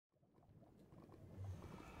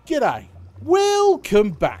G'day, welcome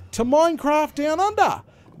back to Minecraft Down Under.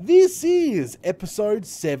 This is episode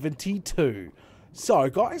 72. So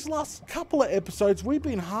guys, last couple of episodes we've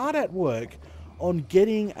been hard at work on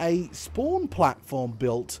getting a spawn platform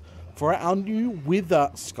built for our new Wither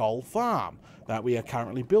Skull farm that we are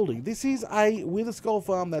currently building. This is a Wither Skull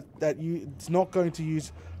farm it's not going to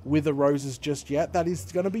use Wither Roses just yet. That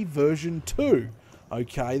is going to be version 2.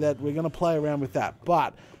 Okay, that we're going to play around with that.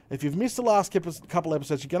 But if you've missed the last couple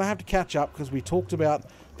episodes, you're going to have to catch up because we talked about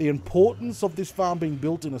the importance of this farm being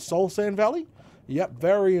built in a soul sand valley. Yep,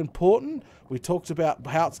 very important. We talked about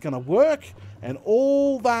how it's going to work and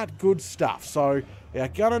all that good stuff. So you're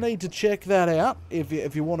going to need to check that out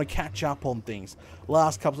if you want to catch up on things.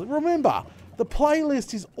 Last couple. Remember, the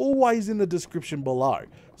playlist is always in the description below,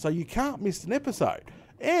 so you can't miss an episode.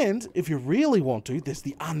 And if you really want to, there's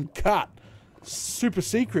the uncut, super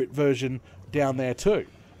secret version down there too.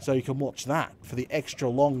 So you can watch that for the extra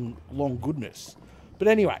long goodness. But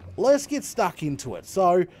anyway, let's get stuck into it.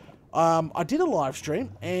 So I did a live stream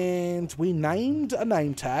and we named a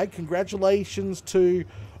name tag. Congratulations to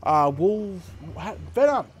Woeful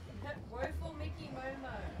Mickey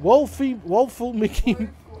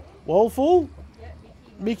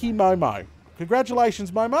Momo.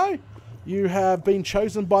 Congratulations, Momo. You have been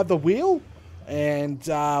chosen by the wheel. And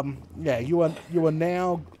yeah, you are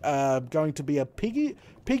now going to be a piggy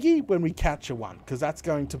when we capture one, because that's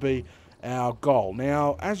going to be our goal.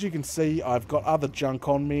 Now, as you can see, I've got other junk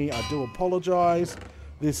on me. I do apologize.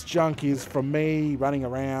 This junk is from me running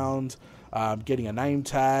around, getting a name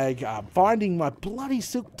tag, finding my bloody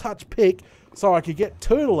silk touch pick so I could get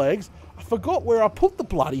turtle eggs. I forgot where I put the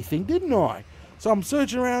bloody thing, didn't I? So I'm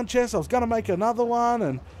searching around chests. I was going to make another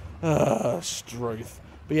one, and struth.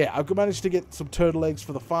 But yeah, I've managed to get some turtle eggs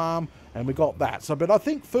for the farm, and we got that. So, but I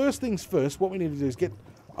think first things first, what we need to do is get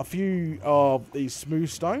a few of these smooth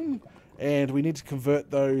stone, and we need to convert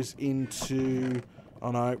those into,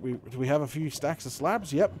 oh no, do we have a few stacks of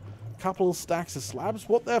slabs? Yep, a couple of stacks of slabs.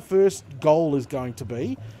 What our first goal is going to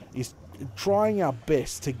be is trying our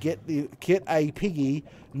best to get a piggy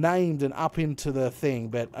named and up into the thing,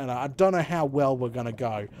 but I don't know how well we're going to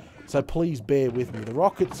go. So please bear with me. The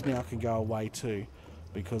rockets now can go away too,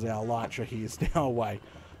 because our elytra here is now away.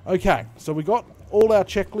 Okay, so we got all our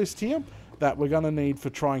checklist here that we're going to need for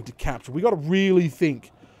trying to capture. We got to really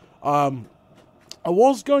think. I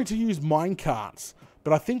was going to use minecarts,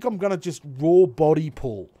 but I think I'm going to just raw body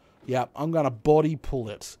pull. Yeah, I'm going to body pull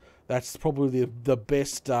it. That's probably the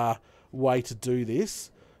best way to do this.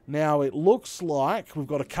 Now, it looks like we've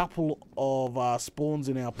got a couple of spawns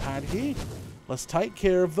in our pad here. Let's take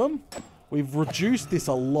care of them. We've reduced this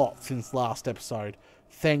a lot since last episode,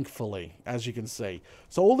 thankfully, as you can see.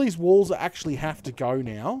 So all these walls actually have to go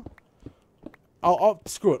now.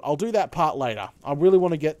 Screw it. I'll do that part later. I really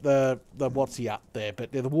want to get the whatsy up there. But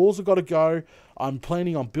yeah, the walls have got to go. I'm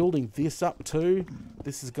planning on building this up too.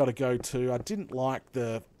 This has got to go too. I didn't like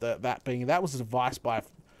that being... That was a device by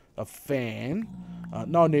a fan.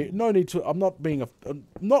 No need to... I'm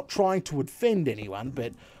not trying to offend anyone,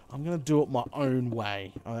 but I'm going to do it my own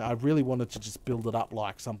way. I really wanted to just build it up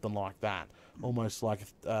like something like that. Almost like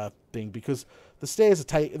a thing, because the stairs are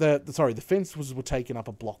the fences were taking up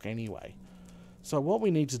a block anyway. So what we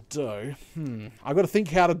need to do, I've got to think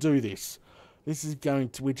how to do this. We're just going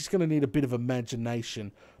to need a bit of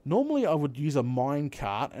imagination. Normally I would use a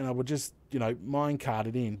minecart and I would just, minecart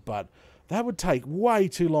it in, but that would take way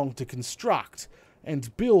too long to construct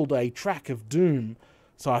and build a track of doom.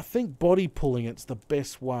 So I think body pulling it's the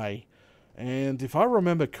best way. And if I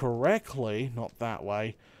remember correctly, not that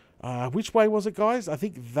way, which way was it, guys? I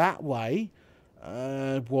think that way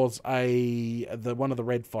was one of the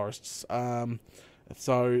red forests.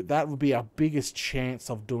 So that would be our biggest chance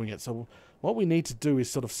of doing it. So what we need to do is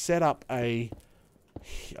sort of set up a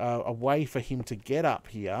way for him to get up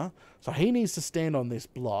here. So he needs to stand on this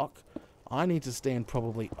block. I need to stand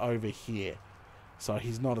probably over here, so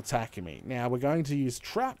he's not attacking me. Now we're going to use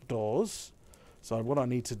trapdoors. So what I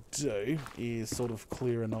need to do is sort of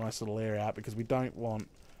clear a nice little area out, because we don't want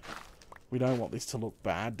this to look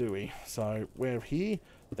bad, do we? So we're here.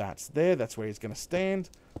 That's there. That's where he's going to stand.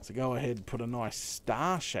 So go ahead and put a nice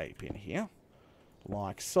star shape in here,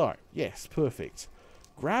 like so. Yes, perfect.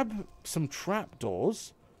 Grab some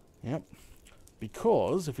trapdoors. Yep.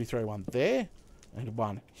 Because if we throw one there and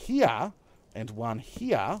one here and one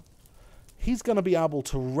here, he's going to be able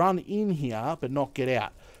to run in here but not get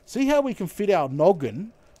out. See how we can fit our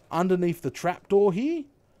noggin underneath the trapdoor here?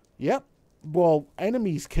 Yep. Well,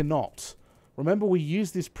 enemies cannot. Remember, we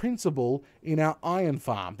use this principle in our iron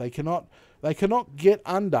farm. They cannot They cannot get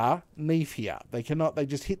underneath here. They cannot. They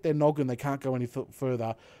just hit their noggin. They can't go any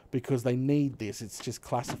further because they need this. It's just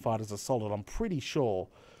classified as a solid. I'm pretty sure.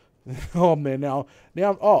 Oh man, now.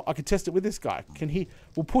 Oh, I can test it with this guy. Can he?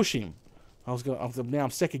 We'll push him. Now I'm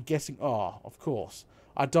second guessing. Oh, of course.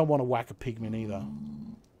 I don't want to whack a pigman either.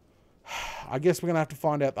 I guess we're gonna have to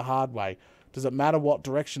find out the hard way. Does it matter what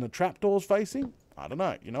direction the trapdoor's facing? I don't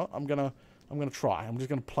know. You know, I'm gonna try. I'm just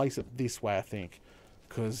gonna place it this way, I think.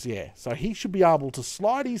 Because, yeah, so he should be able to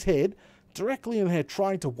slide his head directly in here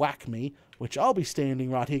trying to whack me, which I'll be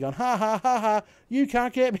standing right here going, ha, ha, ha, ha, you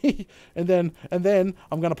can't get me. And then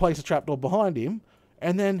I'm going to place a trapdoor behind him,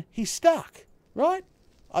 and then he's stuck, right?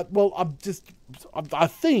 I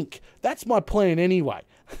think that's my plan anyway.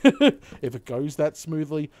 If it goes that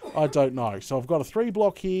smoothly, I don't know. So I've got a 3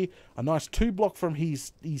 block here, a nice 2 block from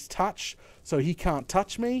his touch, so he can't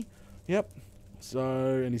touch me. Yep. So,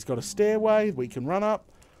 and he's got a stairway we can run up.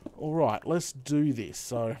 All right, let's do this.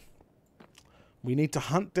 So, we need to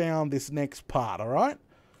hunt down this next part, all right?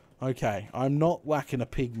 Okay, I'm not whacking a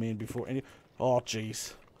pigman before any... Oh,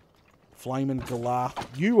 jeez. Flaming galah.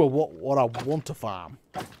 You are what I want to farm.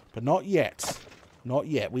 But not yet. Not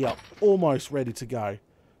yet. We are almost ready to go.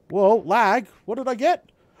 Whoa, lag. What did I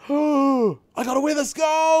get? Oh, I got a wither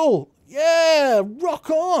skull! Yeah, rock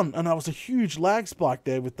on! And that was a huge lag spike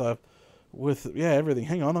there with everything.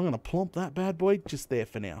 Hang on, I'm going to plump that bad boy just there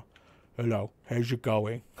for now. Hello, how's you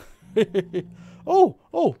going?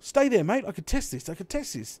 oh, stay there, mate. I can test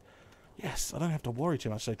this. Yes, I don't have to worry too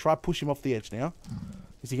much. So try push him off the edge now.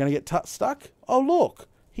 Is he going to get stuck? Oh, look,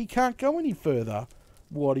 he can't go any further.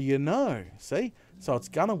 What do you know? See? So it's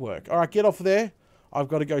going to work. All right, get off there. I've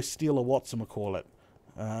got to go steal a whatchamacallit.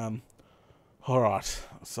 All right,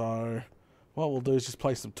 so what we'll do is just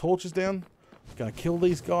place some torches down. Gonna kill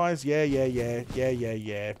these guys.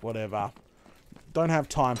 Yeah. Whatever. Don't have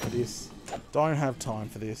time for this.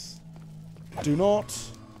 Do not.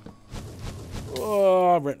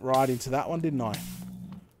 Oh, I went right into that one, didn't I?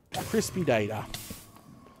 Crispy data.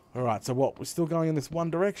 Alright, so what? We're still going in this one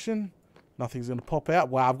direction. Nothing's gonna pop out.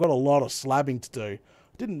 Wow, I've got a lot of slabbing to do.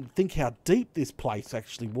 I didn't think how deep this place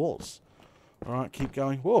actually was. Alright, keep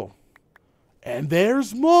going. Whoa. And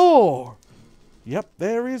there's more! Yep,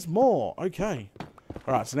 there is more. Okay.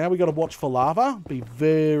 Alright, so now we got to watch for lava. Be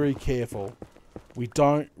very careful. We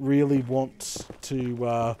don't really want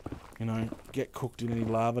to, get cooked in any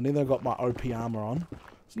lava. And then I've got my OP armor on.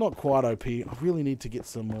 It's not quite OP. I really need to get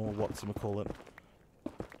some more whatchamacallit.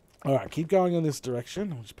 Alright, keep going in this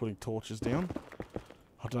direction. I'm just putting torches down.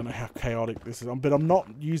 I don't know how chaotic this is. But I'm not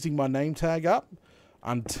using my name tag up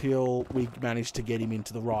until we manage to get him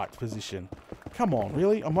into the right position. Come on,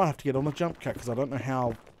 really? I might have to get on a jump cut because I don't know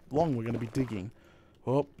how long we're going to be digging.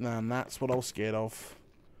 Oh, and that's what I was scared of.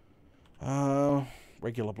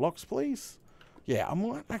 Regular blocks, please. Yeah, I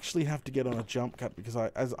might actually have to get on a jump cut because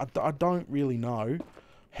I don't really know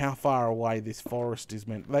how far away this forest is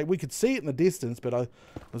meant. We could see it in the distance, but it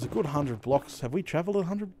was a good 100 blocks. Have we travelled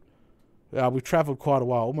 100? We've travelled quite a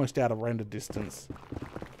while, almost out of render distance.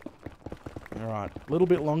 Alright, a little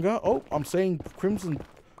bit longer. Oh, I'm seeing crimson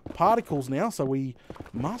particles now, so we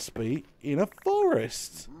must be in a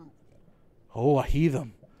forest. Oh, I hear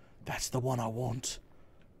them. That's the one I want.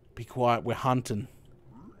 Be quiet, we're hunting.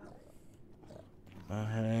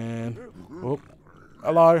 And... oh.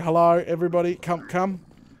 Hello, everybody. Come.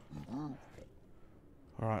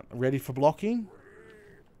 Alright, ready for blocking?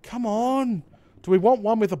 Come on! Do we want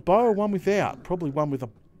one with a bow or one without? Probably one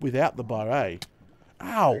without the bow, eh?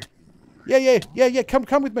 Ow! Yeah,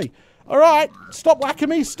 come with me. Alright, stop whacking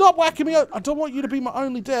me. I don't want you to be my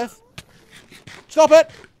only death. Stop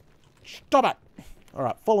it.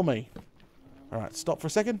 Alright, follow me. Alright, stop for a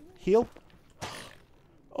second. Heal.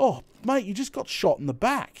 Oh, mate, you just got shot in the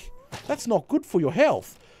back. That's not good for your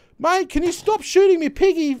health. Mate, can you stop shooting me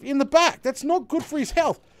piggy in the back? That's not good for his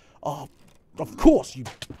health. Oh, of course, you...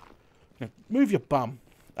 Now, move your bum.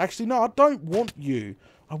 Actually, no, I don't want you.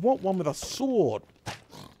 I want one with a sword.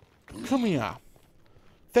 Come here.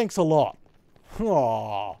 Thanks a lot.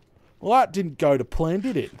 Oh, well, that didn't go to plan,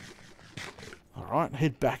 did it? Alright,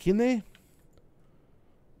 head back in there.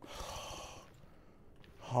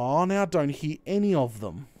 Oh, now I don't hear any of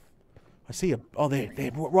them. I see a... oh, there,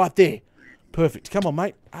 right there. Perfect. Come on,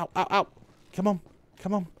 mate. Ow. Come on.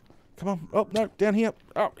 Oh, no, down here.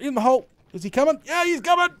 Oh, in the hole. Is he coming? Yeah, he's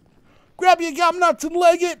coming. Grab your gum nuts and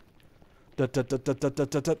leg it.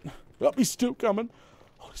 Oh, he's still coming.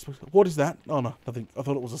 What is that? Oh, no, nothing. I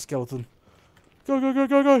thought it was a skeleton.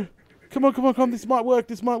 Go. Come on. This might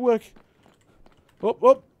work.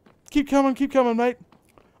 Oh. Keep coming, mate.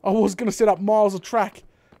 I was going to set up miles of track.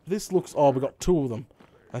 This looks... oh, we got 2 of them.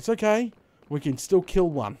 That's okay. We can still kill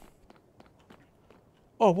one.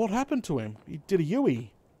 Oh, what happened to him? He did a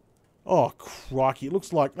Yui. Oh, crikey. It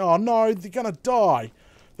looks like... Oh, no. They're going to die.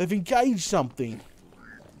 They've engaged something.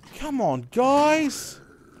 Come on, guys.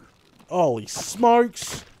 Holy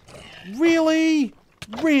smokes. Really?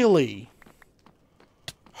 Really?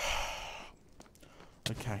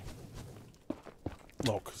 Okay.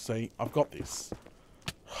 Look, see, I've got this.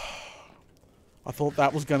 I thought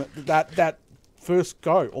that was gonna... That first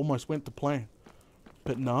go almost went to plan.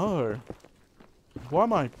 But no. Why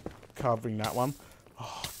am I covering that one?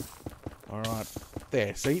 Oh, alright.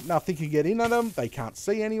 There, see? Nothing can get in on them. They can't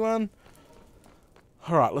see anyone.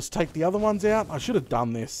 Alright, let's take the other ones out. I should have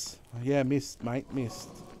done this. Yeah, missed, mate. Missed.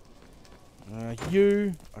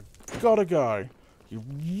 You... I gotta go. You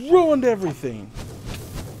ruined everything.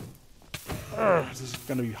 Ugh, this is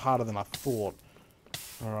going to be harder than I thought.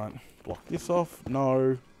 Alright. Block this off.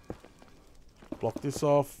 No. Block this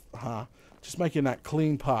off. Just making that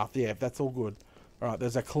clean path. Yeah, that's all good. Alright,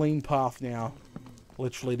 there's a clean path now.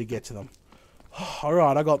 Literally to get to them.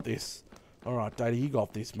 Alright, I got this. Alright, Data, you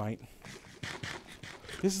got this, mate.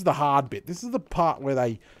 This is the hard bit. This is the part where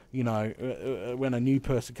they, you know, when a new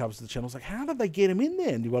person comes to the channel, it's like, how did they get them in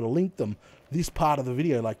there? And you've got to link them. This part of the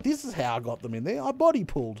video, like, this is how I got them in there. I body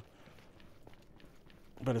pulled.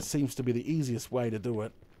 But it seems to be the easiest way to do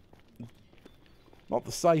it. Not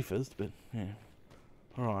the safest, but yeah.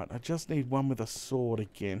 Alright, I just need one with a sword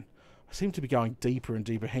again. I seem to be going deeper and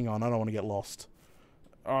deeper. Hang on, I don't want to get lost.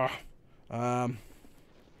 Go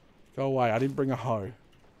away, I didn't bring a hoe.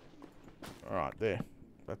 Alright, there.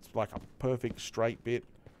 That's like a perfect straight bit.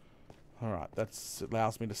 Alright, that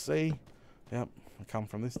allows me to see. Yep, I come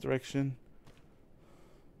from this direction.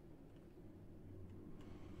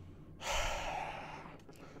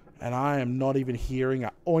 And I am not even hearing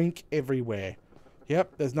a oink everywhere.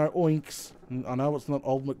 Yep, there's no oinks. I know it's not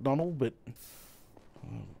Old MacDonald, but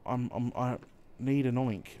I need an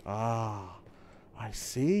oink. Ah, I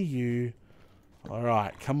see you. All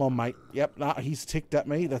right, come on, mate. Yep, nah, he's ticked at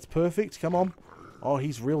me. That's perfect. Come on. Oh,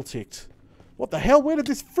 he's real ticked. What the hell? Where did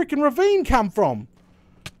this freaking ravine come from?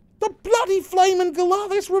 The bloody flaming galah.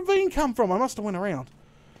 This ravine come from? I must have went around.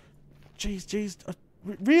 Jeez, jeez.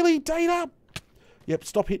 Really, Data? Yep,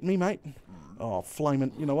 stop hitting me, mate. Oh,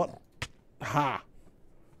 flaming. You know what? Ha.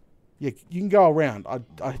 Yeah, you can go around.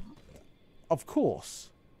 Of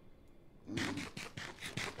course. Ow,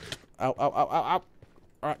 ow, ow, ow, ow.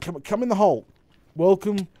 Alright, come in the hole.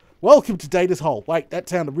 Welcome to Data's hole. Wait, that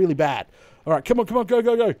sounded really bad. Alright, come on, go, go,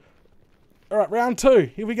 go. Alright, round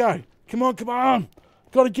 2. Here we go. Come on, come on.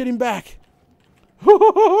 Gotta get him back.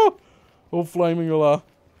 All flaming galah.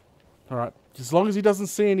 Alright, as long as he doesn't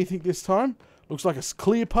see anything this time. Looks like a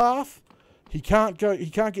clear path. He can't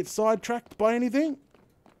get sidetracked by anything.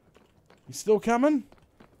 He's still coming.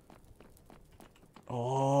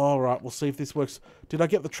 Alright, we'll see if this works. Did I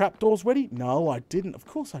get the trapdoors ready? No, I didn't. Of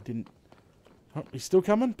course I didn't. Oh, he's still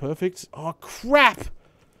coming. Perfect. Oh, crap.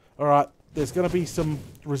 Alright, there's going to be some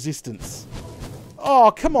resistance.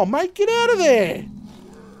 Oh, come on, mate. Get out of there.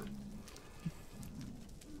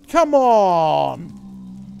 Come on.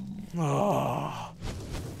 Oh.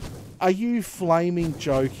 Are you flaming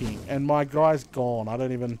joking? And my guy's gone. I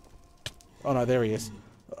don't even... Oh, no, there he is.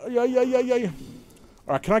 Yeah.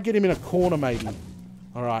 Alright, can I get him in a corner, maybe?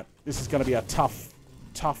 Alright, this is going to be a tough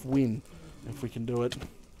win, if we can do it.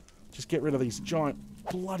 Just get rid of these giant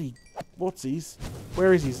bloody... What's these?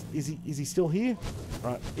 Where is he? Is he still here?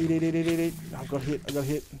 Alright, eat. I got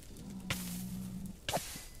hit.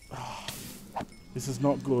 Oh, this is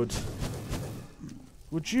not good.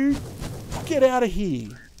 Would you get out of here?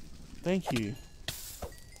 Thank you.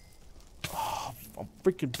 Oh, I'm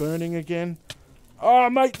freaking burning again. Oh,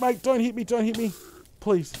 mate, don't hit me.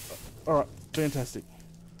 Please. Alright, fantastic.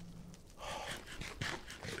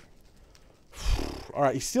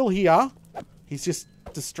 Alright, he's still here. He's just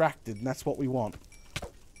distracted, and that's what we want.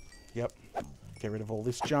 Yep. Get rid of all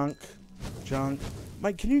this junk.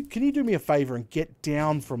 Mate, can you do me a favor and get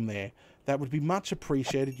down from there? That would be much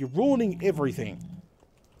appreciated. You're ruining everything.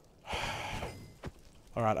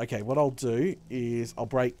 Alright, okay, what I'll do is I'll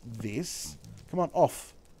break this. Come on,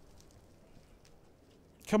 off.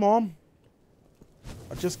 Come on.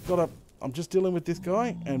 I'm just dealing with this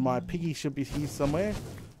guy, and my piggy should be here somewhere.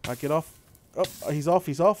 Alright, get off. Oh, he's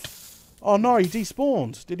off. Oh no, he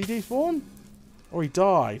despawned. Did he despawn? Or he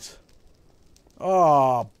died?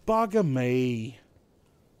 Oh, bugger me.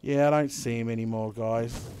 Yeah, I don't see him anymore,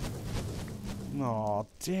 guys. Oh,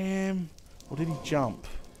 damn. Or did he jump?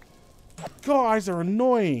 Guys are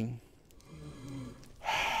annoying.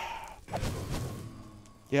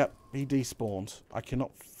 Yep, he despawned. I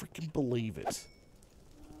cannot freaking believe it.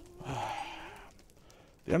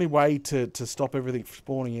 The only way to stop everything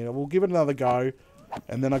spawning in. We'll give it another go.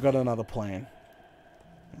 And then I got another plan.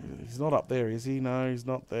 He's not up there, is he? No, he's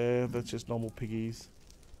not there. That's just normal piggies.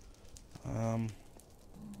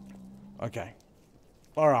 Okay.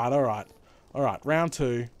 Alright. Alright, round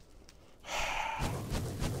 2.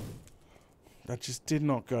 That just did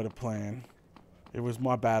not go to plan. It was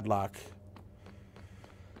my bad luck.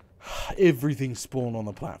 Everything spawned on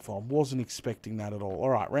the platform. Wasn't expecting that at all.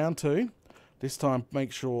 Alright, round 2. This time,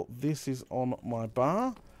 make sure this is on my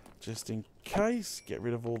bar. Just in case. Get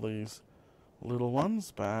rid of all these little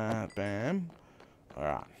ones. Bam, bam.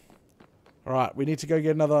 Alright. Alright, we need to go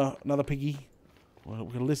get another piggy. We're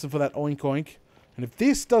going to listen for that oink oink. And if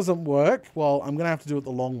this doesn't work, well, I'm going to have to do it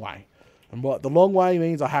the long way. And what the long way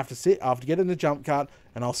means, I have to get in the jump cart,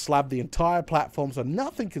 and I'll slab the entire platform so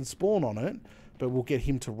nothing can spawn on it, but we'll get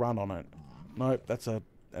him to run on it. Nope, that's an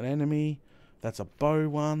enemy. That's a bow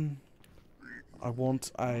one. I don't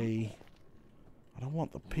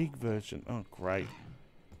want the pig version. Oh, great.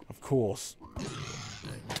 Of course.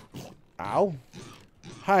 Ow.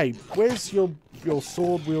 Hey, where's your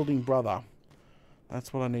sword-wielding brother?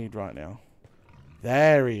 That's what I need right now.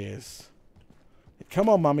 There he is. Come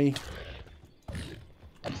on, mummy.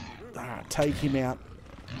 Take him out.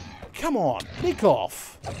 Come on, nick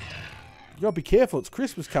off. You gotta be careful. It's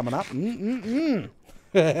Christmas coming up.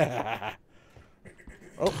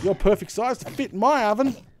 Oh, you're perfect size to fit in my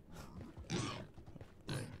oven.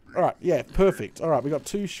 Alright, yeah, perfect. Alright, we got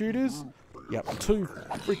 2 shooters. Yep, 2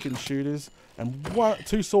 freaking shooters. And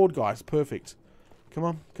 2 sword guys. Perfect. Come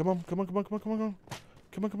on.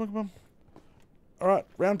 Alright,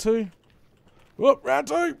 round 2. Whoop, round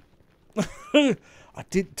 2.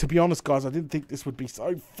 To be honest, guys, I didn't think this would be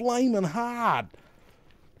so flaming hard.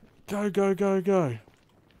 Go.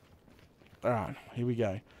 Alright, here we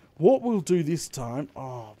go. What we'll do this time...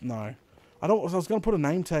 Oh, no. I was going to put a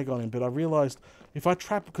name tag on him, but I realised if I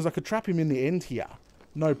trap... Because I could trap him in the end here.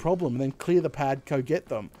 No problem. And then clear the pad, go get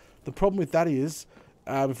them. The problem with that is,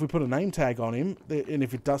 if we put a name tag on him, and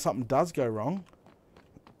if something does go wrong...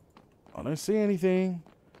 I don't see anything.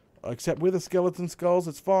 Except with the skeleton skulls,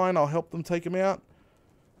 it's fine. I'll help them take him out.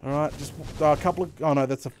 Alright, just a couple of... Oh, no,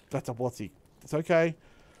 that's a whatsy. It's okay.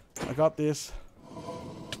 I got this.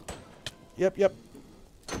 Yep.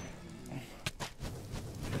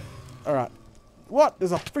 Alright. What?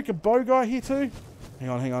 There's a freaking bow guy here too?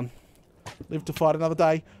 Hang on. Live to fight another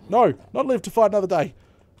day. No, not live to fight another day.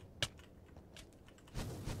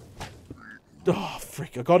 Oh,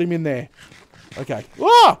 frick. I got him in there. Okay.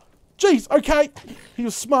 Ah! Jeez, okay. He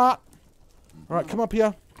was smart. Alright, come up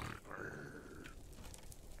here.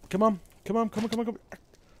 Come on.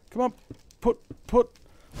 Put.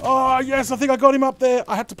 Oh, yes, I think I got him up there.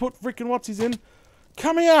 I had to put freaking what's-his in.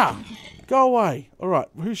 Come here. Go away. Alright,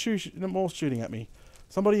 who's more shooting at me?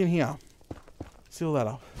 Somebody in here. Seal that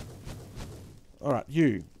up. Alright,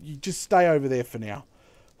 you just stay over there for now.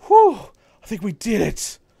 Whew. I think we did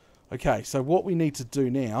it. Okay, so what we need to do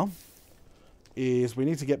now is we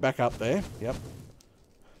need to get back up there. Yep,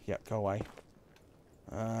 go away.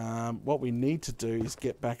 What we need to do is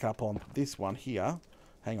get back up on this one here.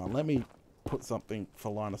 Hang on, let me put something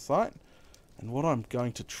for line of sight. And what I'm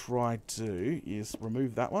going to try to do is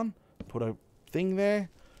remove that one. Put a thing there.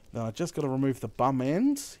 Then I just got to remove the bum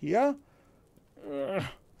end here.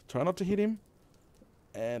 Try not to hit him.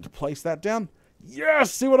 And place that down.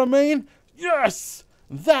 Yes! See what I mean? Yes!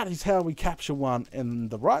 That is how we capture one in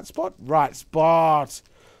the right spot. Right spot.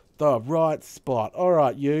 The right spot.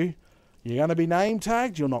 Alright, you're going to be name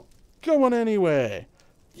tagged. You're not going anywhere.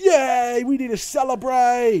 Yay! We need to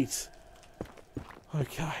celebrate.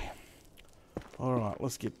 Okay. Alright,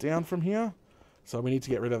 let's get down from here. So we need to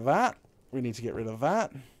get rid of that. We need to get rid of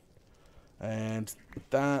that. And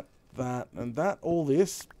that, and that. All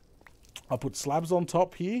this. I'll put slabs on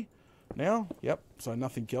top here. Now. Yep. So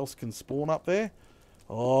nothing else can spawn up there.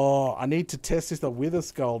 Oh, I need to test this with a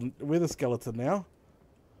skeleton now.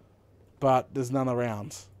 But there's none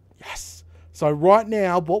around. Yes. So right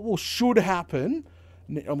now, what should happen...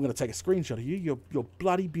 I'm going to take a screenshot of you. You're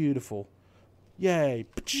bloody beautiful. Yay.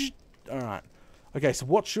 Alright. Okay, so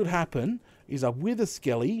what should happen is a wither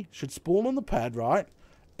skelly should spawn on the pad, right?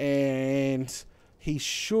 And he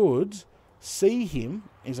should see him.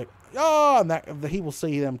 He's like, oh, and he will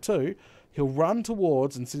see them too. He'll run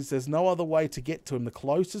towards, and since there's no other way to get to him, the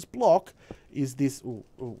closest block is this. Ooh,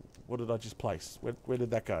 what did I just place? Where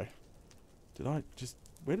did that go? Did I just...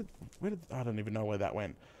 Where did... I don't even know where that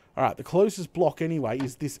went. Alright, the closest block anyway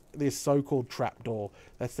is this so-called trapdoor.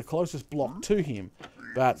 That's the closest block to him.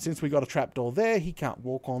 But since we got a trapdoor there, he can't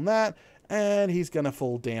walk on that. And he's going to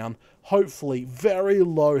fall down. Hopefully, very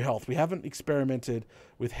low health. We haven't experimented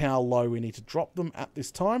with how low we need to drop them at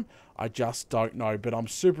this time. I just don't know, but I'm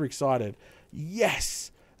super excited.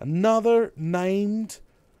 Yes! Another named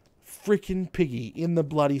freaking piggy in the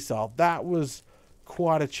bloody cell. That was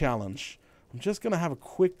quite a challenge. I'm just going to have a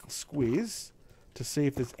quick squeeze to see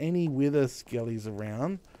if there's any wither skellies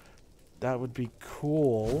around. That would be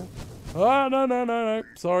cool. Oh, no.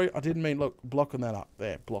 Sorry, I didn't mean... Look, blocking that up.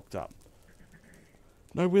 There, blocked up.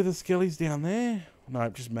 No wither skellies down there. No,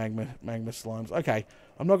 just magma slimes. Okay,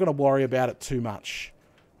 I'm not going to worry about it too much.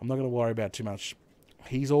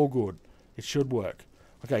 He's all good. It should work.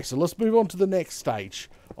 Okay, so let's move on to the next stage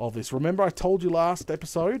of this. Remember I told you last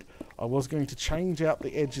episode I was going to change out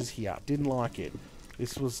the edges here. Didn't like it.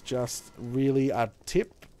 This was just really a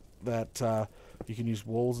tip that you can use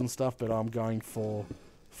walls and stuff, but I'm going for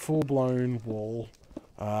full-blown wall.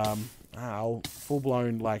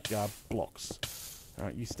 Full-blown, like, blocks.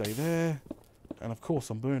 Alright, you stay there. And of course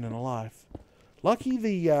I'm burning alive. Lucky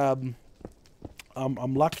the,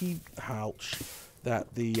 I'm lucky,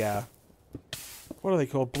 that the, what are they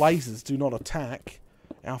called? Blazes do not attack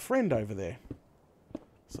our friend over there.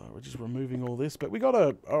 So we're just removing all this. But we got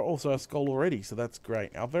also a skull already, so that's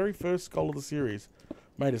great. Our very first skull of the series.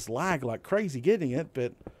 Made us lag like crazy getting it,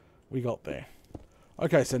 but we got there.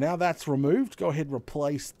 Okay, so now that's removed. Go ahead and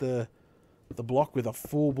replace the block with a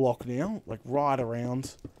full block now. Like right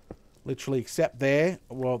around. Literally except there.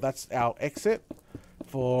 Well, that's our exit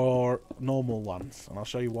for normal ones. And I'll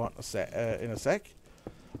show you what in a sec.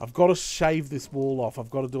 I've got to shave this wall off. I've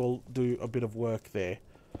got to do a bit of work there.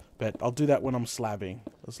 But I'll do that when I'm slabbing.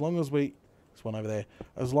 As long as we... There's one over there.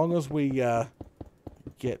 As long as we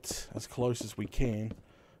get as close as we can.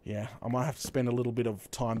 Yeah, I might have to spend a little bit of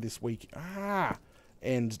time this week.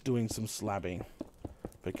 And doing some slabbing.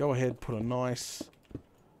 But go ahead, put a nice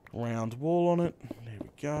round wall on it. There we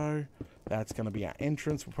go. That's going to be our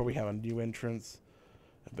entrance. We'll probably have a new entrance.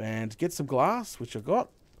 And get some glass, which I got.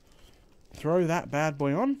 Throw that bad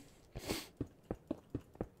boy on.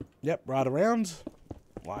 Yep, right around.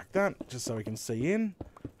 Like that, just so we can see in.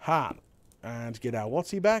 Heart. And get our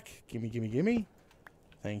Watsy back. Gimme.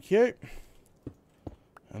 Thank you.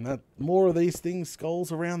 And that more of these things,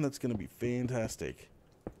 skulls around, that's going to be fantastic.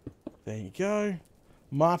 There you go.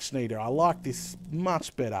 Much neater. I like this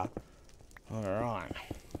much better. Alright.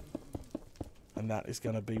 And that is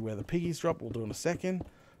going to be where the piggies drop. We'll do in a second.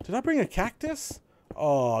 Did I bring a cactus?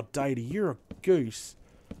 Oh, Datey, you're a goose.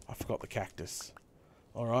 I forgot the cactus.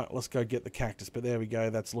 Alright, let's go get the cactus. But there we go.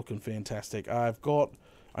 That's looking fantastic. I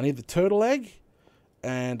need the turtle egg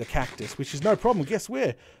and a cactus, which is no problem. Guess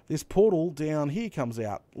where? This portal down here comes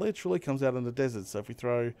out. Literally comes out in the desert. So if we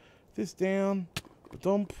throw this down,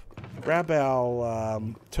 dump, grab our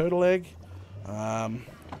turtle egg, and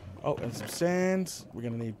some sand. We're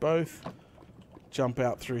going to need both. Jump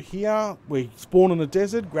out through here. We spawn in the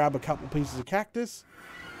desert, grab a couple pieces of cactus,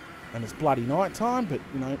 and it's bloody night time, but,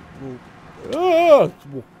 you know,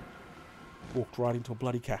 we'll... walked right into a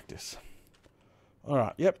bloody cactus.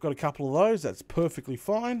 Alright, yep, got a couple of those. That's perfectly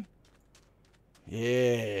fine.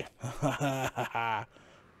 Yeah.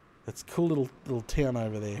 That's a cool little town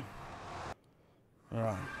over there.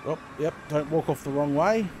 Alright. Oh, yep, don't walk off the wrong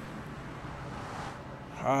way.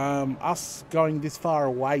 Us going this far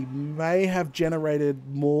away may have generated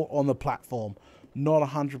more on the platform. Not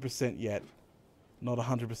 100% yet. Not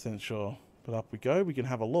 100% sure. But up we go. We can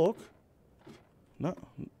have a look. No,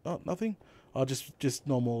 nothing. Oh, just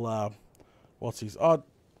normal, what's his? Oh,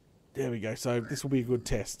 there we go. So this will be a good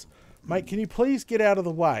test. Mate, can you please get out of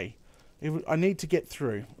the way? I need to get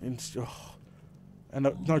through. And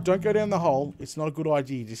no, don't go down the hole. It's not a good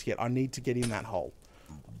idea just yet. I need to get in that hole.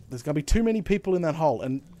 There's going to be too many people in that hole.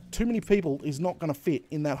 And too many people is not going to fit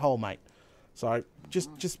in that hole, mate. So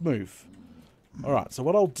just move. Alright, so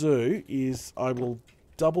what I'll do is I will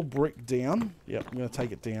double brick down. Yep, I'm going to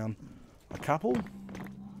take it down a couple.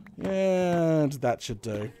 And that should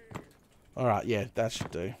do. Alright, yeah, that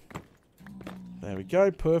should do. There we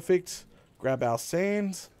go, perfect. Grab our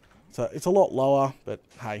sand. So it's a lot lower, but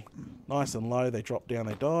hey, nice and low. They drop down,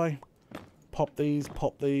 they die. Pop these,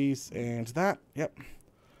 and that. Yep.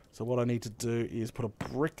 So what I need to do is put a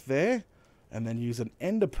brick there, and then use an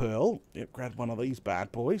ender pearl. Yep, grab one of these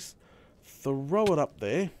bad boys. Throw it up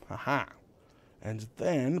there. Haha. And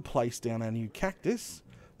then place down our new cactus.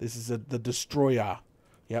 This is the Destroyer.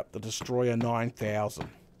 Yep, the Destroyer 9000.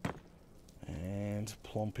 And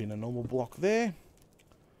plump in a normal block there.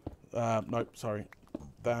 Nope, sorry.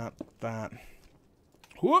 That.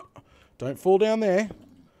 Whoop. Don't fall down there.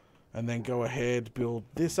 And then go ahead, build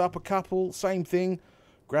this up a couple. Same thing.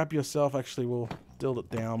 grab yourself. Actually, we'll build it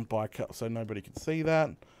down by so nobody can see that.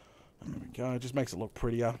 There we go. It just makes it look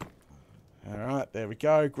prettier. Alright, there we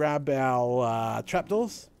go. Grab our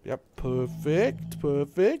trapdoors. Yep, perfect,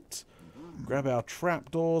 perfect. Grab our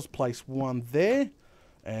trapdoors, place one there,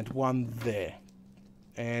 and one there.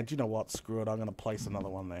 And you know what? Screw it, I'm going to place another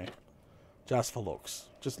one there. Just for looks.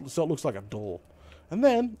 Just so it looks like a door. And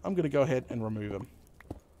then, I'm going to go ahead and remove them.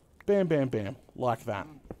 Bam, bam, bam. Like that.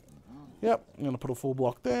 Yep, I'm going to put a full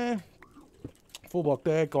block there. Full block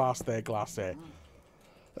there, glass there, glass there.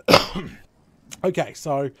 Okay,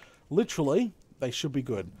 so literally, they should be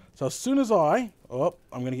good. So as soon as I'm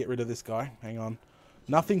going to get rid of this guy. Hang on.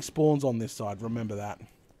 Nothing spawns on this side. Remember that.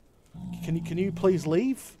 Can you please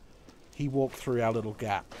leave? He walked through our little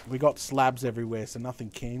gap. We got slabs everywhere, so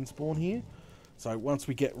nothing can spawn here. So once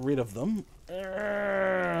we get rid of them...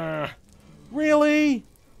 really?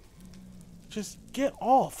 Just get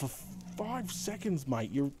off for 5 seconds,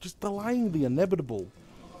 mate. You're just delaying the inevitable.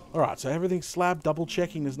 Alright, so everything's slab, double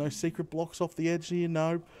checking. There's no secret blocks off the edge here,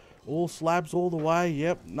 no. All slabs all the way,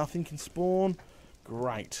 yep. Nothing can spawn.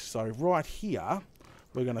 Great. So right here,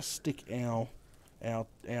 we're going to stick our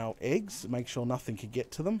eggs. Make sure nothing can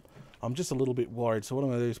get to them. I'm just a little bit worried. So what I'm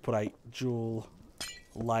going to do is put a dual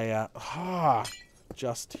layer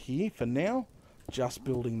just here for now. Just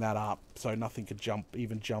building that up so nothing could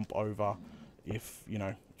even jump over if, you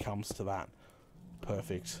know, comes to that.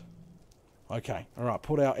 Perfect. Okay, alright,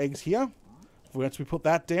 put our eggs here. Once we put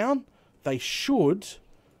that down, they should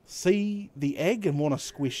see the egg and want to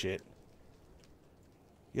squish it.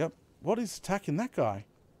 Yep. What is attacking that guy?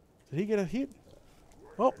 Did he get a hit?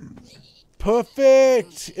 Oh,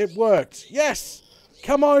 perfect! It worked. Yes!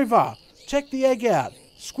 Come over. Check the egg out.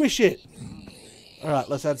 Squish it. Alright,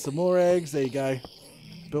 let's add some more eggs. There you go.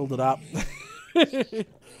 Build it up.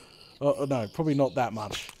 Oh, no, probably not that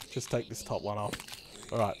much. Just take this top one off.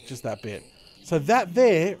 Alright, just that bit. So that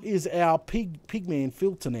there is our pigman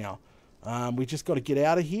filter now. We just got to get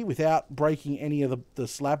out of here without breaking any of the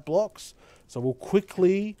slab blocks. So we'll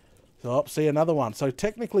quickly... Oh, see another one. So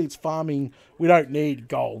technically it's farming. We don't need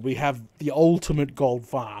gold. We have the ultimate gold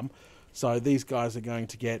farm. So these guys are going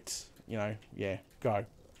to get, you know, yeah, go.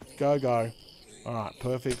 Go, go. Alright,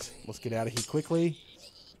 perfect. Let's get out of here quickly.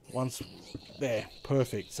 Once... There,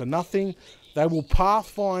 perfect. So nothing... They will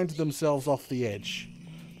pathfind themselves off the edge.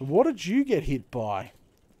 But what did you get hit by?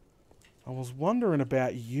 I was wondering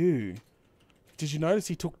about you. Did you notice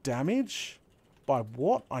he took damage? By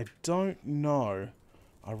what? I don't know.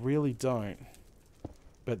 I really don't.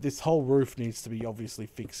 But this whole roof needs to be obviously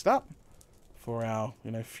fixed up for our,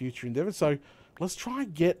 you know, future endeavors. So let's try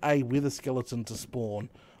and get a wither skeleton to spawn.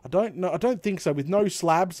 I don't know. I don't think so. With no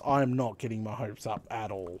slabs, I am not getting my hopes up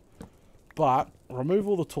at all. But remove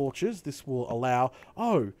all the torches. This will allow.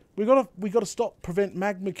 Oh, we gotta prevent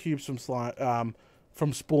magma cubes from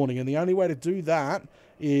spawning, and the only way to do that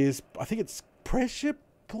is, I think it's pressure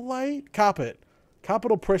plate, carpet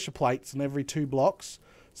or pressure plates in every 2 blocks.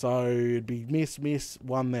 So it'd be miss,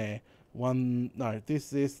 one there, one no, this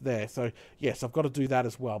there. So yes, I've got to do that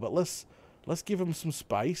as well. But let's give them some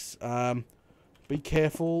space. Be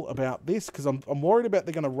careful about this because I'm worried about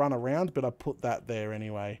they're going to run around. But I put that there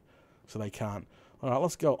anyway, so they can't. All right,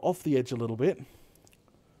 let's go off the edge a little bit.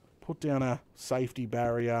 Put down a safety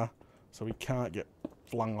barrier so we can't get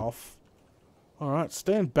flung off. All right,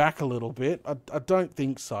 stand back a little bit. I don't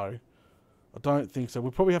think so. I don't think so.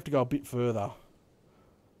 We'll probably have to go a bit further.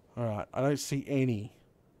 Alright, I don't see any.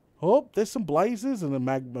 Oh, there's some blazes and a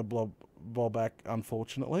magma blob back,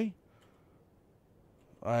 unfortunately.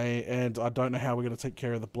 And I don't know how we're going to take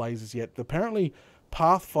care of the blazes yet. Apparently,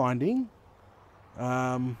 pathfinding,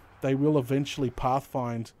 they will eventually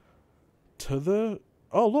pathfind to the...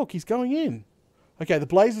 Oh, look, he's going in. Okay, the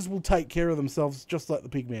blazes will take care of themselves just like the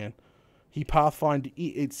pigman. He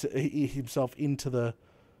pathfinded himself into the...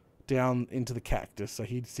 down into the cactus, so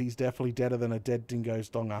he's definitely deader than a dead dingo's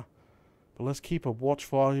donger. But let's keep a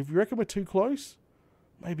watchfire. If you reckon we're too close,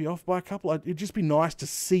 maybe off by a couple. It'd just be nice to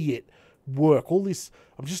see it work. All this,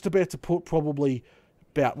 I'm just about to put probably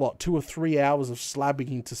about, what, 2 or 3 hours of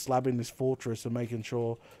slabbing this fortress and making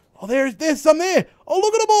sure... Oh, there's some there! Oh,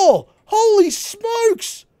 look at them all! Holy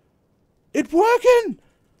smokes! It's working!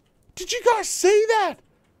 Did you guys see that?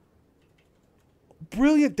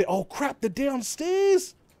 Brilliant. Oh, crap, they're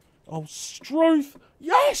downstairs! Oh, Struth.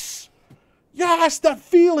 Yes! Yes, that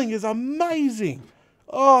feeling is amazing.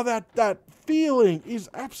 Oh, that feeling is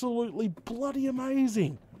absolutely bloody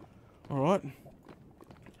amazing. All right.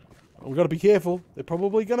 We've got to be careful. They're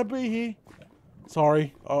probably going to be here.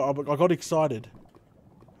 Sorry. I got excited.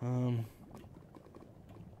 Oh,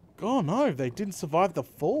 no. They didn't survive the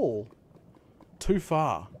fall. too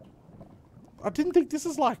far. I didn't think this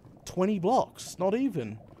is like 20 blocks. Not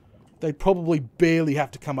even. They'd probably barely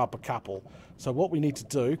have to come up a couple. So what we need to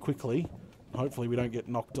do, quickly, hopefully we don't get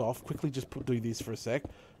knocked off, quickly just do this for a sec.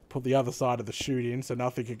 Put the other side of the chute in so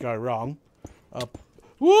nothing could go wrong. Up.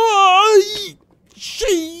 Whoa!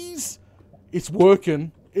 Jeez! It's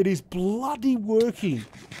working. It is bloody working.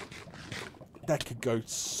 That could go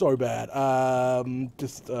so bad.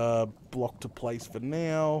 Just block to place for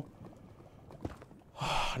now.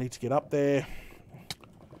 I need to get up there.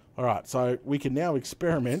 Alright, so we can now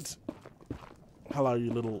experiment. Hello,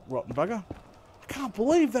 you little rotten bugger. I can't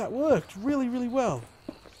believe that worked really, really well.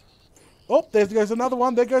 Oh, there goes another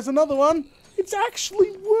one. There goes another one. It's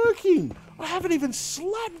actually working. I haven't even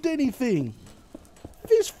slabbed anything.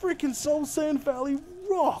 This freaking Soul Sand Valley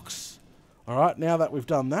rocks. Alright, now that we've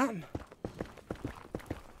done that.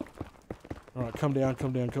 Alright, come down,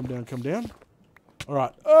 come down, come down, come down.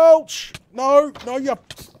 Alright. Oh, no, no, you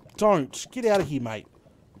don't. Get out of here, mate.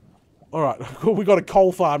 Alright, we got a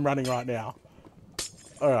coal farm running right now.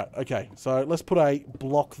 Alright, okay. So let's put a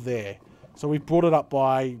block there. So we brought it up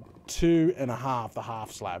by 2.5, the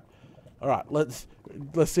half slab. Alright, let's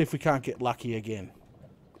see if we can't get lucky again.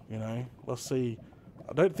 You know, let's see.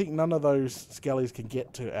 I don't think none of those skellies can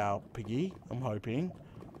get to our piggy. I'm hoping.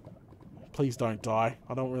 Please don't die.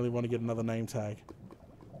 I don't really want to get another name tag.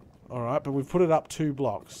 Alright, but we've put it up 2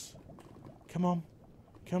 blocks. Come on.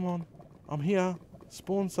 Come on. I'm here.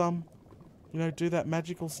 Spawn some. You know, do that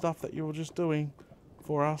magical stuff that you were just doing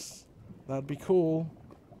for us. That'd be cool.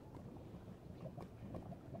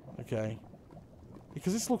 Okay.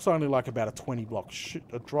 Because this looks only like about a 20 block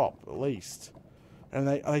drop, at least. And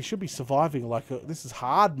they should be surviving like this is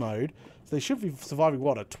hard mode. So they should be surviving,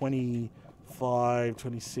 what, a 25,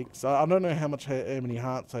 26. I don't know how many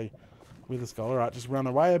hearts they with this guy. Alright, just run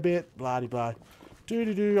away a bit. Blah blah.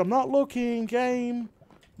 Do. I'm not looking, game.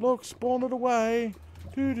 Look, spawn it away.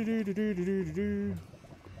 Do.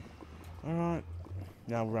 Alright.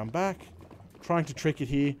 Now we'll run back. Trying to trick it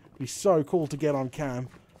here. It'd be so cool to get on cam.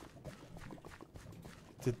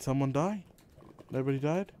 Did someone die? Nobody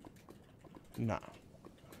died? No.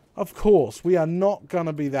 Of course, we are not going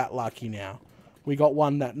to be that lucky now. We got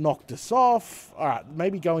one that knocked us off. Alright,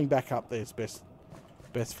 maybe going back up there is best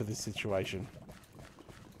for this situation.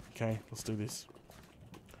 Okay, let's do this.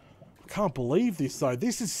 I can't believe this, though.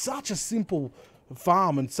 This is such a simple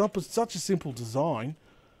farm and such a simple design.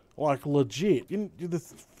 Like, legit.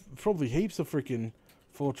 There's probably heaps of freaking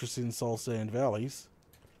fortress in Soul Sand Valleys.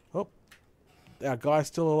 Oh, our guy's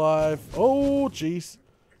still alive. Oh, jeez.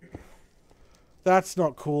 That's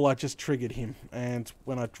not cool. I just triggered him. And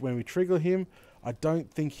when we trigger him, I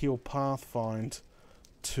don't think he'll pathfind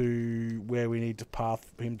to where we need to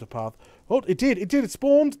path him to path. Oh, it did. It did. It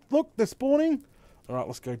spawned. Look, they're spawning. All right,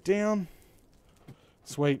 let's go down.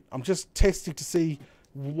 Sweet. I'm just testing to see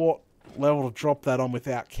what level to drop that on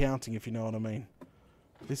without counting, if you know what I mean.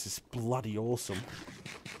 This is bloody awesome.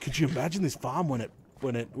 Could you imagine this farm when it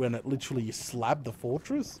literally you slab the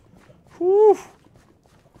fortress? Whew.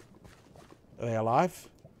 Are they alive?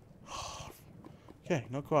 Okay,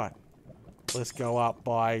 not quite. Let's go up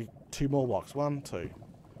by 2 more blocks. 1, 2.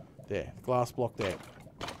 There. Glass block there.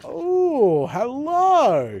 Oh,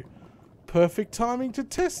 hello! Perfect timing to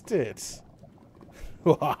test it.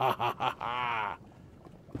 Alright,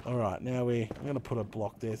 now I'm going to put a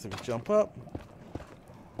block there so we can jump up.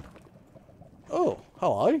 Oh,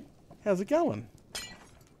 hello. How's it going?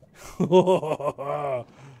 Alright.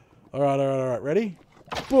 Ready?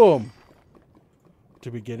 Boom.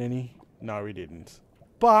 Did we get any? No, we didn't.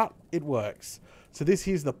 But it works. So this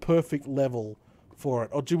here's the perfect level for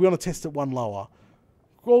it. Or do we want to test it one lower?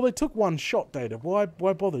 Well, they took 1 shot, Data. Why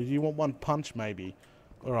bother? Do you want 1 punch, maybe?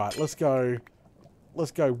 Alright, let's go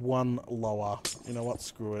 1 lower. You know what?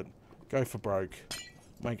 Screw it. Go for broke.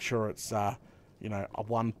 Make sure it's, you know, a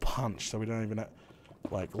 1 punch. So we don't even,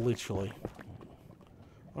 like, literally.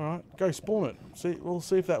 Alright, go spawn it. See, we'll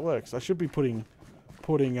see if that works. I should be putting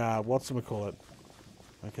whatchamacallit.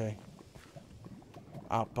 Okay.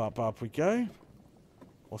 Up we go.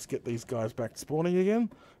 Let's get these guys back spawning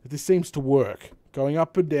again. This seems to work. Going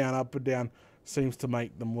up and down seems to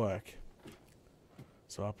make them work.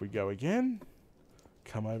 So up we go again.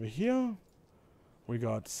 Come over here. We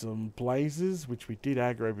got some blazes, which we did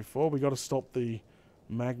aggro before. We got to stop the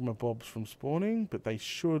magma bobs from spawning, but they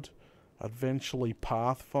should eventually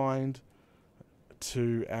pathfind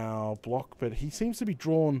to our block. But he seems to be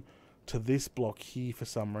drawn to this block here for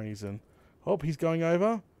some reason. Oh, he's going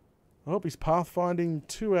over. I hope he's pathfinding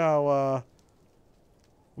to our...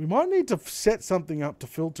 we might need to set something up to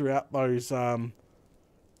filter out those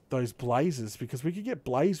those blazes, because we could get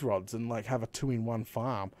blaze rods and like have a 2-in-1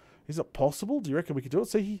 farm. Is it possible? Do you reckon we could do it?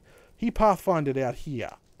 See, he pathfinded out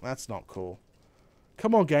here. That's not cool.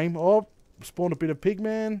 Come on, game. Oh, spawned a bit of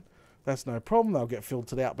pigmen. That's no problem. They'll get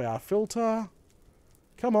filtered out by our filter.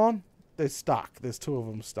 Come on. They're stuck. There's 2 of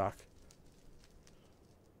them stuck.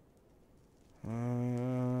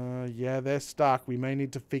 Yeah, they're stuck. We may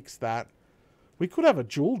need to fix that. We could have a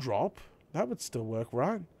jewel drop. That would still work,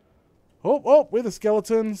 right? Oh, we're the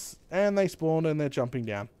skeletons. And they spawned and they're jumping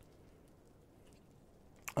down.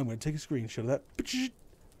 I'm going to take a screenshot of that.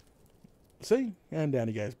 See? And down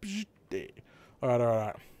he goes.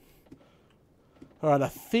 Alright. Alright, I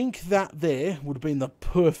think that there would have been the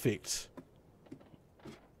perfect.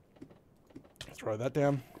 Throw that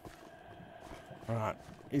down. Alright.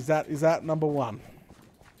 Is that number 1?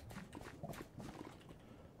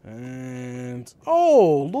 And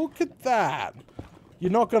oh, look at that.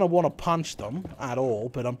 You're not going to want to punch them at all,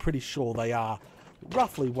 but I'm pretty sure they are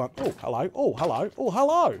roughly one. Oh, hello. Oh, hello. Oh,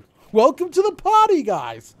 hello. Welcome to the party,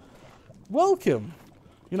 guys. Welcome.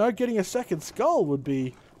 You know, getting a second skull would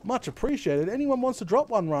be much appreciated. Anyone wants to drop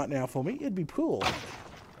one right now for me? It'd be cool.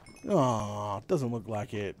 Oh, doesn't look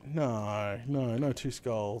like it. No 2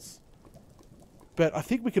 skulls. But I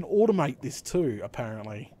think we can automate this too,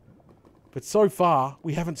 apparently. But so far,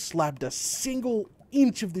 we haven't slabbed a single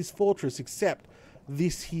inch of this fortress except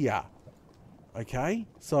this here. Okay?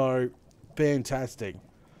 So, fantastic.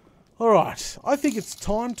 Alright, I think it's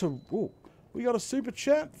time to... Ooh, we got a super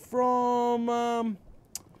chat from...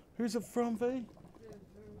 who's it from, V?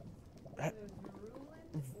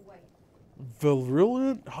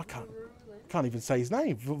 Virulent? I can't even say his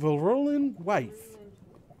name. Virulent Waif.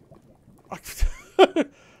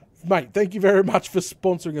 Mate, thank you very much for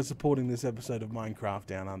sponsoring and supporting this episode of Minecraft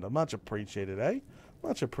Down Under. Much appreciated, eh?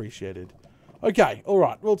 Much appreciated. Okay,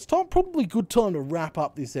 alright. Well, it's probably good time to wrap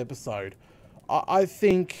up this episode. I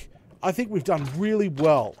think we've done really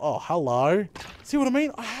well. Oh, hello. See what I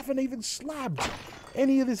mean? I haven't even slabbed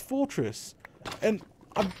any of this fortress. And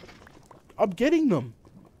I'm getting them.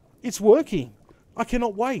 It's working. I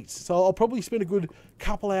cannot wait. So I'll probably spend a good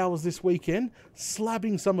couple hours this weekend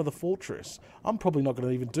slabbing some of the fortress. I'm probably not going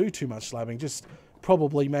to even do too much slabbing. Just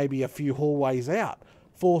probably maybe a few hallways out.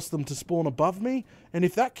 Force them to spawn above me. And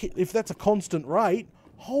if that's a constant rate,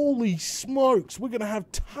 holy smokes, we're going to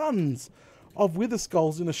have tons of wither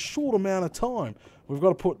skulls in a short amount of time. We've got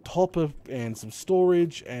to put hopper and some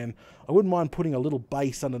storage, and I wouldn't mind putting a little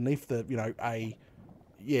base underneath the, you know,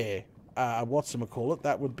 whatchamacallit.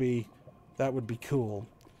 That would be cool.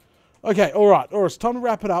 Okay, alright, it's time to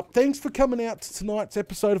wrap it up. Thanks for coming out to tonight's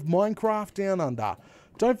episode of Minecraft Down Under.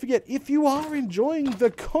 Don't forget, if you are enjoying the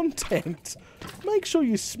content, make sure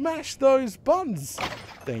you smash those buttons.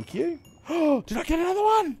 Thank you. Oh, did I get another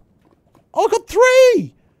one? Oh, I got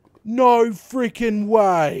 3! No freaking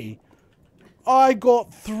way. I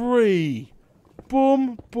got 3.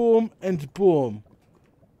 Boom, boom, and boom.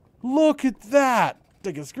 Look at that.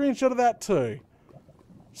 Take a screenshot of that too.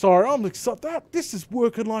 Sorry, I'm excited. This is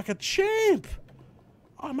working like a champ.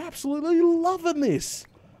 I'm absolutely loving this.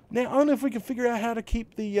 Now, only if we can figure out how to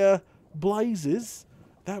keep the blazes,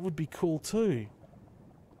 that would be cool too.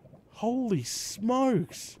 Holy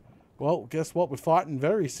smokes. Well, guess what? We're fighting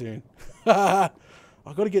very soon.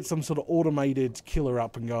 I've got to get some sort of automated killer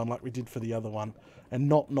up and going like we did for the other one and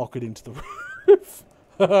not knock it into the roof.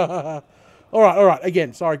 Alright,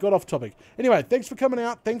 again, sorry, got off topic. Anyway, thanks for coming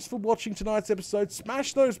out. Thanks for watching tonight's episode.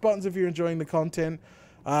 Smash those buttons if you're enjoying the content.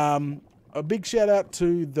 A big shout out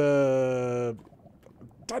to the...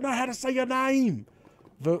 don't know how to say your name.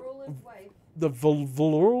 The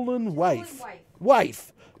Virulent Waif.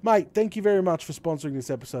 Waif. Mate, thank you very much for sponsoring this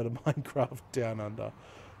episode of Minecraft Down Under.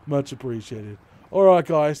 Much appreciated. Alright,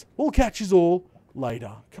 guys. We'll catch you all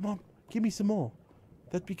later. Come on, give me some more.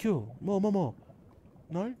 That'd be cool. More.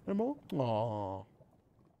 No? No more? Aww.